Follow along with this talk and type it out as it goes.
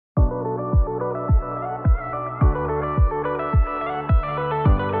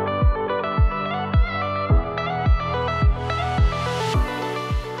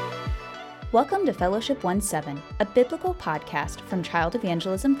Welcome to Fellowship 1-7, a biblical podcast from Child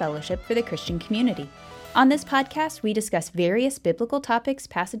Evangelism Fellowship for the Christian community. On this podcast, we discuss various biblical topics,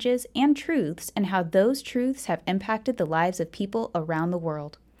 passages, and truths, and how those truths have impacted the lives of people around the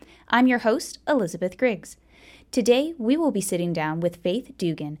world. I'm your host, Elizabeth Griggs. Today, we will be sitting down with Faith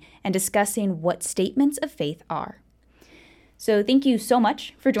Dugan and discussing what statements of faith are. So thank you so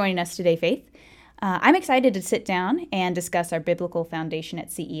much for joining us today, Faith. I'm excited to sit down and discuss our biblical foundation at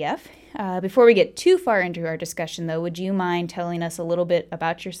CEF. Before we get too far into our discussion, though, would you mind telling us a little bit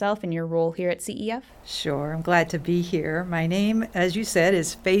about yourself and your role here at CEF? Sure, I'm glad to be here. My name, as you said,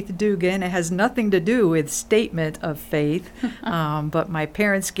 is Faith Dugan. It has nothing to do with statement of faith, but my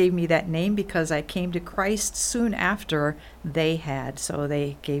parents gave me that name because I came to Christ soon after they had, so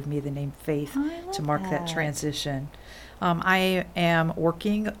they gave me the name Faith to mark that transition. I am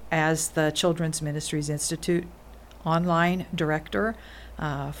working as the Children's Ministries Institute online director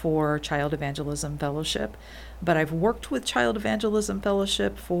for Child Evangelism Fellowship, but I've worked with Child Evangelism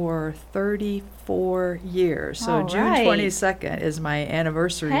Fellowship for 34 years. So June 22nd is my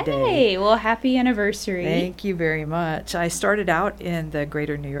anniversary day. Hey, well, happy anniversary. Thank you very much. I started out in the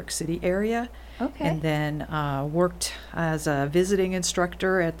greater New York City area. Okay. And then worked as a visiting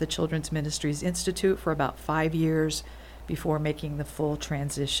instructor at the Children's Ministries Institute for about 5 years before making the full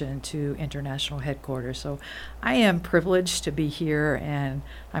transition to international headquarters. So I am privileged to be here, and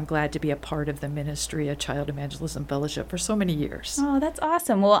I'm glad to be a part of the ministry of Child Evangelism Fellowship for so many years. Oh, that's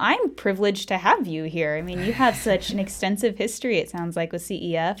awesome. Well, I'm privileged to have you here. I mean, you have such an extensive history, it sounds like, with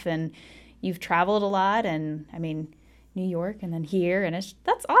CEF, and you've traveled a lot, and I mean, New York and then here, and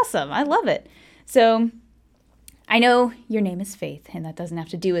that's awesome. I love it. So I know your name is Faith, and that doesn't have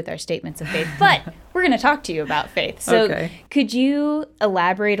to do with our statements of faith, but we're going to talk to you about faith. So Could you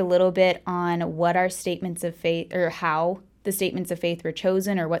elaborate a little bit on what our statements of faith, or how the statements of faith were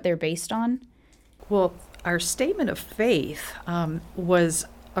chosen, or what they're based on? Well, our statement of faith was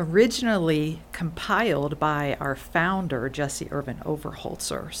originally compiled by our founder, Jesse Irvin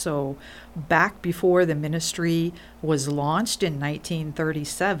Overholtzer. So back before the ministry was launched in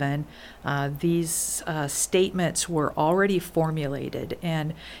 1937, these statements were already formulated.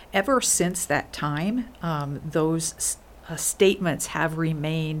 And ever since that time, those statements have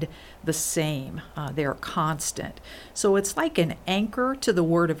remained the same. They're constant. So it's like an anchor to the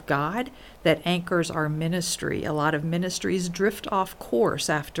Word of God that anchors our ministry. A lot of ministries drift off course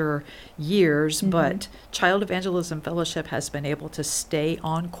after years, but Child Evangelism Fellowship has been able to stay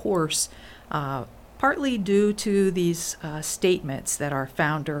on course, partly due to these statements that our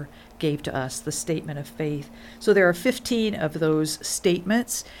founder gave to us, the statement of faith. So there are 15 of those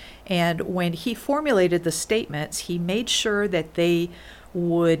statements, and when he formulated the statements, he made sure that they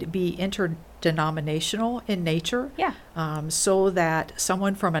would be interdenominational in nature, so that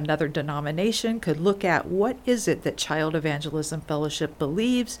someone from another denomination could look at what is it that Child Evangelism Fellowship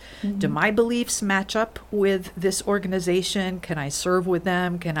believes. Do my beliefs match up with this organization? Can I serve with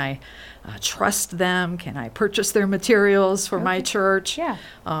them? Can I trust them? Can I purchase their materials for my church?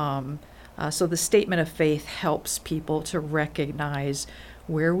 So the statement of faith helps people to recognize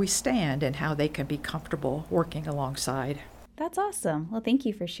where we stand and how they can be comfortable working alongside. That's awesome. Well, thank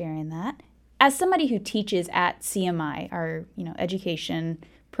you for sharing that. As somebody who teaches at CMI, our education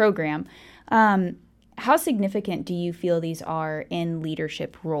program, how significant do you feel these are in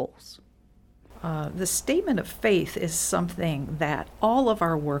leadership roles? The statement of faith is something that all of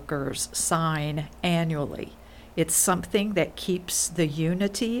our workers sign annually. It's something that keeps the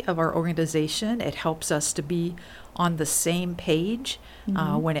unity of our organization. It helps us to be on the same page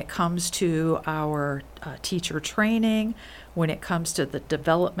when it comes to our teacher training, when it comes to the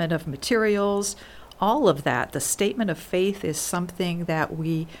development of materials, all of that. The statement of faith is something that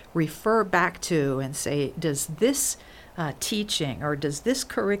we refer back to and say, does this teaching or does this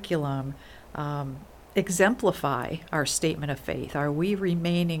curriculum exemplify our statement of faith? Are we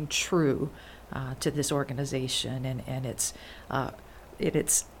remaining true to this organization and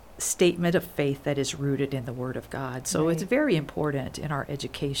its statement of faith that is rooted in the Word of God? So it's very important in our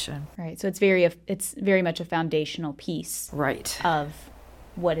education. Right. So it's very much a foundational piece. Of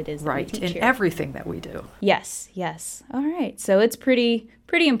what it is that we teach in here. Everything that we do. Yes. All right. So it's pretty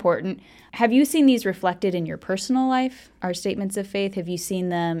important. Have you seen these reflected in your personal life, our statements of faith? Have you seen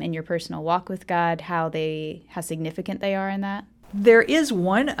them in your personal walk with God, how significant they are in that? There is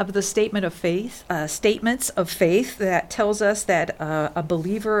one of the statements of faith that tells us that a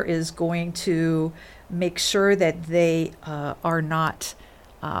believer is going to make sure that they are not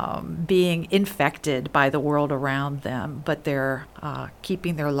being infected by the world around them, but they're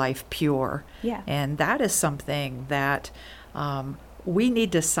keeping their life pure. Yeah. And that is something that we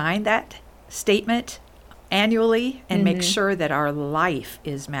need to sign that statement annually and make sure that our life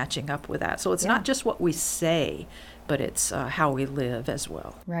is matching up with that. So it's not just what we say, but it's how we live as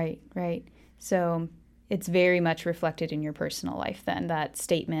well. Right, right. So it's very much reflected in your personal life then, that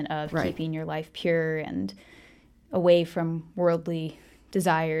statement of keeping your life pure and away from worldly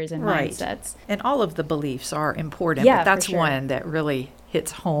desires and mindsets. And all of the beliefs are important, Yeah, but that's for sure. one that really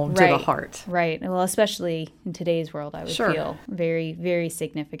hits home to the heart. Right. Well, especially in today's world, I would feel very, very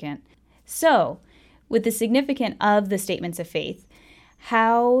significant. So, with the significance of the statements of faith,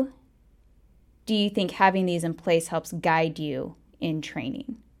 how do you think having these in place helps guide you in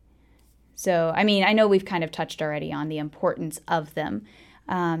training? So, I mean, I know we've kind of touched already on the importance of them.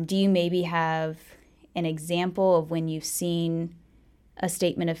 Do you maybe have an example of when you've seen a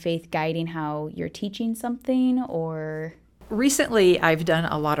statement of faith guiding how you're teaching something, or? Recently, I've done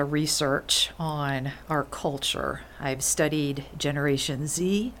a lot of research on our culture. I've studied Generation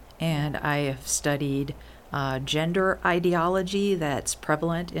Z, and I have studied gender ideology that's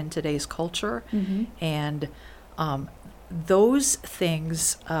prevalent in today's culture. And those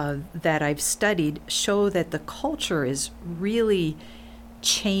things that I've studied show that the culture is really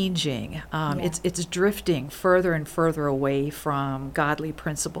changing. It's drifting further and further away from godly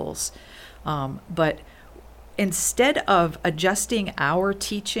principles. But instead of adjusting our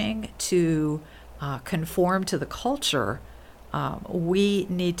teaching to conform to the culture, we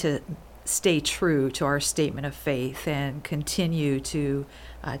need to stay true to our statement of faith and continue to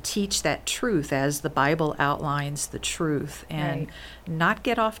teach that truth as the Bible outlines the truth, and not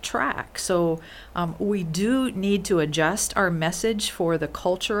get off track. So we do need to adjust our message for the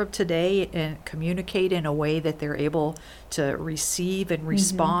culture of today and communicate in a way that they're able to receive and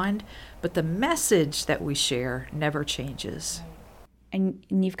respond. But the message that we share never changes. And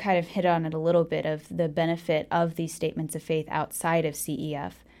you've kind of hit on it a little bit of the benefit of these statements of faith outside of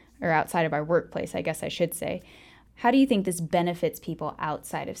CEF, or outside of our workplace, I guess I should say. How do you think this benefits people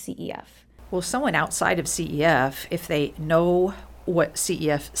outside of CEF? Well, someone outside of CEF, if they know what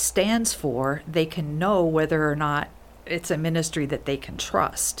CEF stands for, they can know whether or not it's a ministry that they can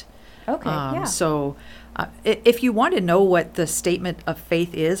trust. Okay, So if you want to know what the statement of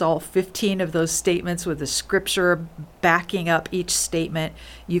faith is, all 15 of those statements with the scripture backing up each statement,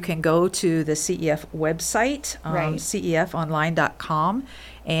 you can go to the CEF website, cefonline.com,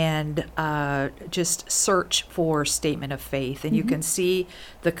 and just search for statement of faith. And you can see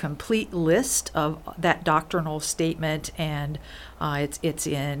the complete list of that doctrinal statement, and it's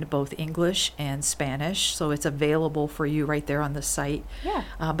in both English and Spanish, so it's available for you right there on the site.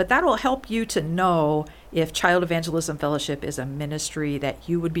 But that will help you to know if Child Evangelism Fellowship is a ministry that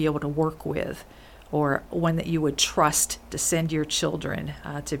you would be able to work with, or one that you would trust to send your children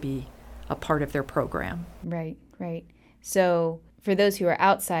to be a part of their program. Right. So for those who are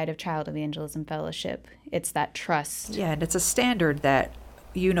outside of Child Evangelism Fellowship, it's that trust. Yeah, and it's a standard that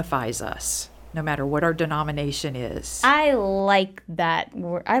unifies us, no matter what our denomination is. I like that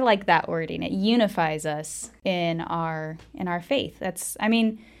wording. It unifies us in our faith.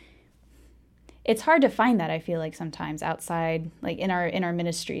 It's hard to find that, I feel like, sometimes outside, like in our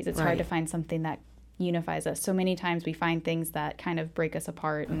ministries. It's hard to find something that unifies us. So many times we find things that kind of break us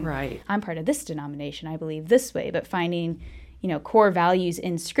apart. And I'm part of this denomination, I believe this way, but finding, core values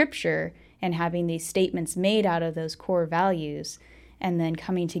in Scripture and having these statements made out of those core values, and then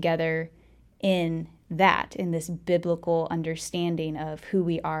coming together in this biblical understanding of who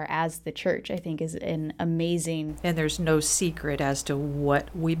we are as the church, I think is an amazing. And there's no secret as to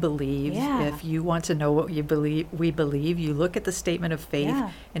what we believe. If you want to know what we believe, you look at the statement of faith,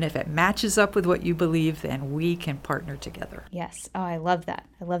 and if it matches up with what you believe, then we can partner together. Yes. Oh, I love that.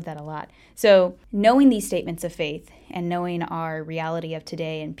 I love that a lot. So knowing these statements of faith and knowing our reality of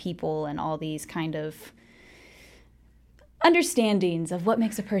today and people and all these kind of understandings of what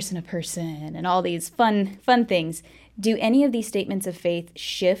makes a person and all these fun things. Do any of these statements of faith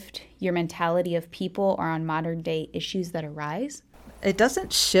shift your mentality of people or on modern day issues that arise? It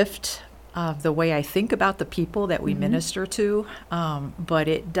doesn't shift the way I think about the people that we minister to, but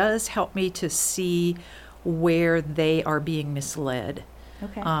it does help me to see where they are being misled.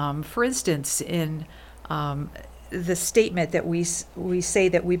 Okay. For instance, in the statement that we say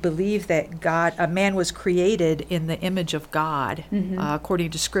that we believe that a man was created in the image of God,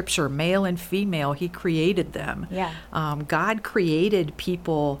 according to Scripture, male and female, He created them. God created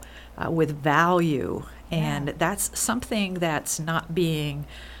people with value, and that's something that's not being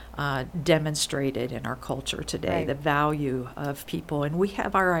demonstrated in our culture today, the value of people. And we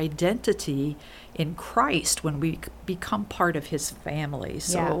have our identity in Christ when we become part of His family.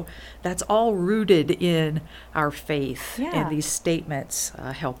 So that's all rooted in our faith, and these statements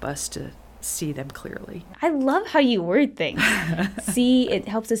help us to see them clearly. I love how you word things. It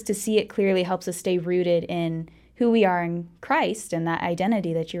helps us to see it clearly, helps us stay rooted in who we are in Christ and that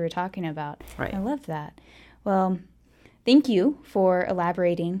identity that you were talking about. Right. I love that. Well, thank you for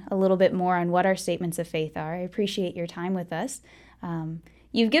elaborating a little bit more on what our statements of faith are. I appreciate your time with us.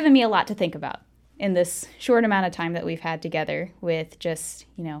 You've given me a lot to think about in this short amount of time that we've had together with just,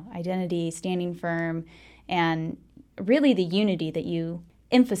 identity, standing firm, and really the unity that you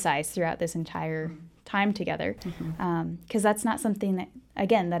emphasize throughout this entire time together. Because that's not something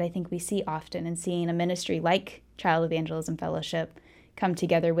that I think we see often, in seeing a ministry like Child Evangelism Fellowship come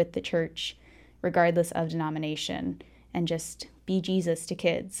together with the church, regardless of denomination, and just be Jesus to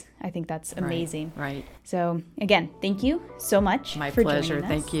kids. I think that's amazing. Right. So again, thank you so much. My for pleasure. joining us.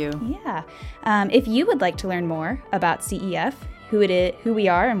 Thank you. Yeah. If you would like to learn more about CEF, who we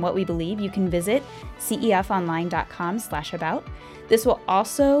are and what we believe, you can visit cefonline.com/about. This will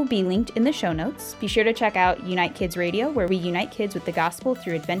also be linked in the show notes. Be sure to check out Unite Kids Radio, where we unite kids with the gospel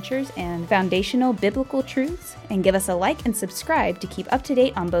through adventures and foundational biblical truths, and give us a like and subscribe to keep up to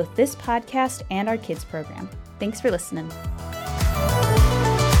date on both this podcast and our kids program. Thanks for listening.